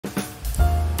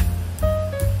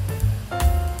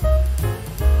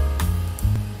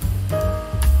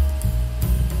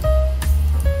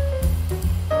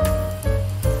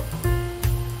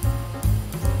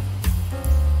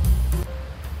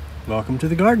welcome to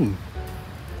the garden.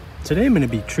 Today I'm going to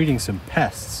be treating some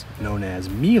pests known as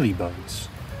mealy bugs.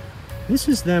 This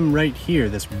is them right here,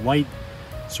 this white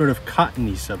sort of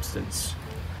cottony substance.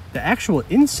 The actual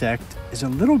insect is a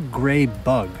little gray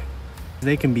bug.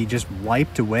 They can be just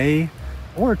wiped away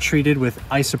or treated with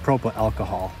isopropyl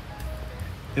alcohol.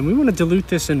 And we want to dilute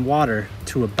this in water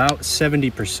to about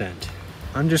 70%.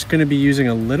 I'm just going to be using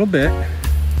a little bit.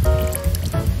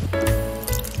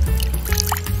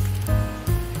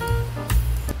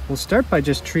 We'll start by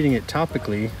just treating it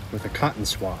topically with a cotton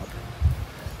swab.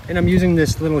 And I'm using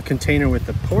this little container with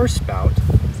the pour spout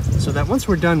so that once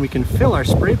we're done we can fill our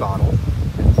spray bottle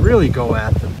and really go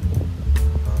at them.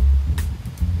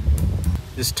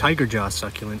 This tiger jaw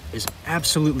succulent is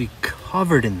absolutely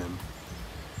covered in them.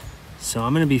 So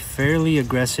I'm going to be fairly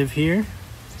aggressive here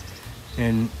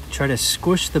and try to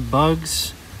squish the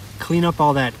bugs, clean up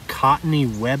all that cottony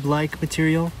web-like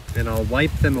material, and I'll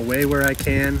wipe them away where I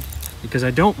can because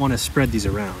I don't want to spread these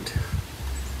around.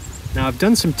 Now I've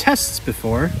done some tests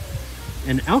before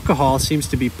and alcohol seems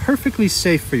to be perfectly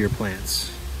safe for your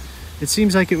plants. It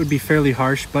seems like it would be fairly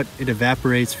harsh, but it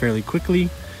evaporates fairly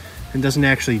quickly and doesn't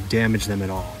actually damage them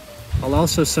at all. I'll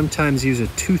also sometimes use a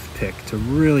toothpick to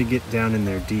really get down in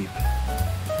there deep.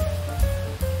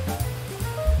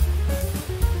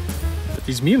 But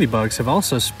these mealy bugs have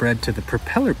also spread to the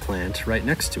propeller plant right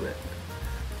next to it.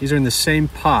 These are in the same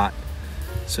pot,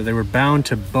 so they were bound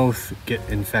to both get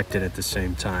infected at the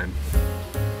same time.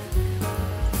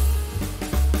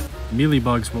 Mealy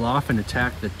bugs will often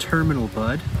attack the terminal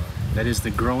bud, that is the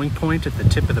growing point at the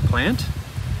tip of the plant,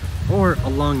 or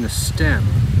along the stem,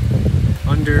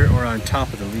 under or on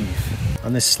top of the leaf.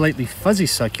 On this slightly fuzzy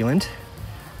succulent,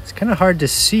 it's kind of hard to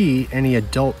see any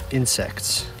adult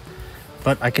insects,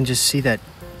 but I can just see that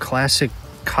classic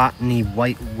cottony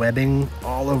white webbing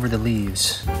all over the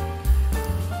leaves.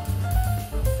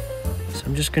 So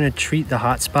I'm just going to treat the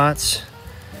hot spots,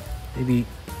 maybe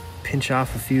pinch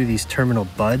off a few of these terminal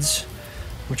buds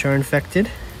which are infected,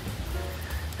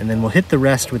 and then we'll hit the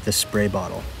rest with the spray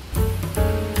bottle.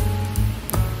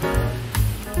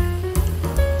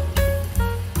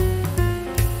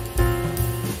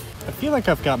 I feel like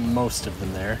I've got most of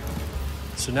them there.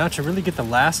 So now to really get the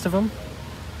last of them,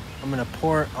 I'm going to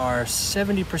pour our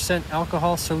 70%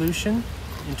 alcohol solution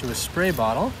into a spray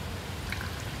bottle.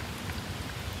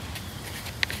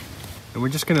 And we're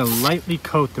just going to lightly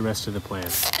coat the rest of the plant.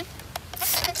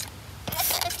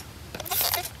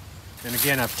 And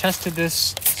again, I've tested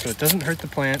this so it doesn't hurt the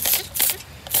plant.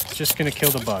 It's just going to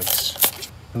kill the bugs.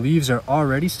 The leaves are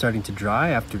already starting to dry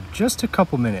after just a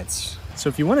couple minutes. So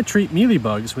if you want to treat mealy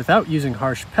bugs without using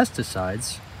harsh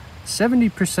pesticides,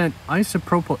 70%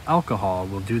 isopropyl alcohol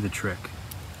will do the trick.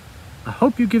 I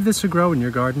hope you give this a go in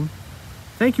your garden.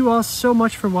 Thank you all so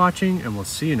much for watching, and we'll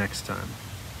see you next time.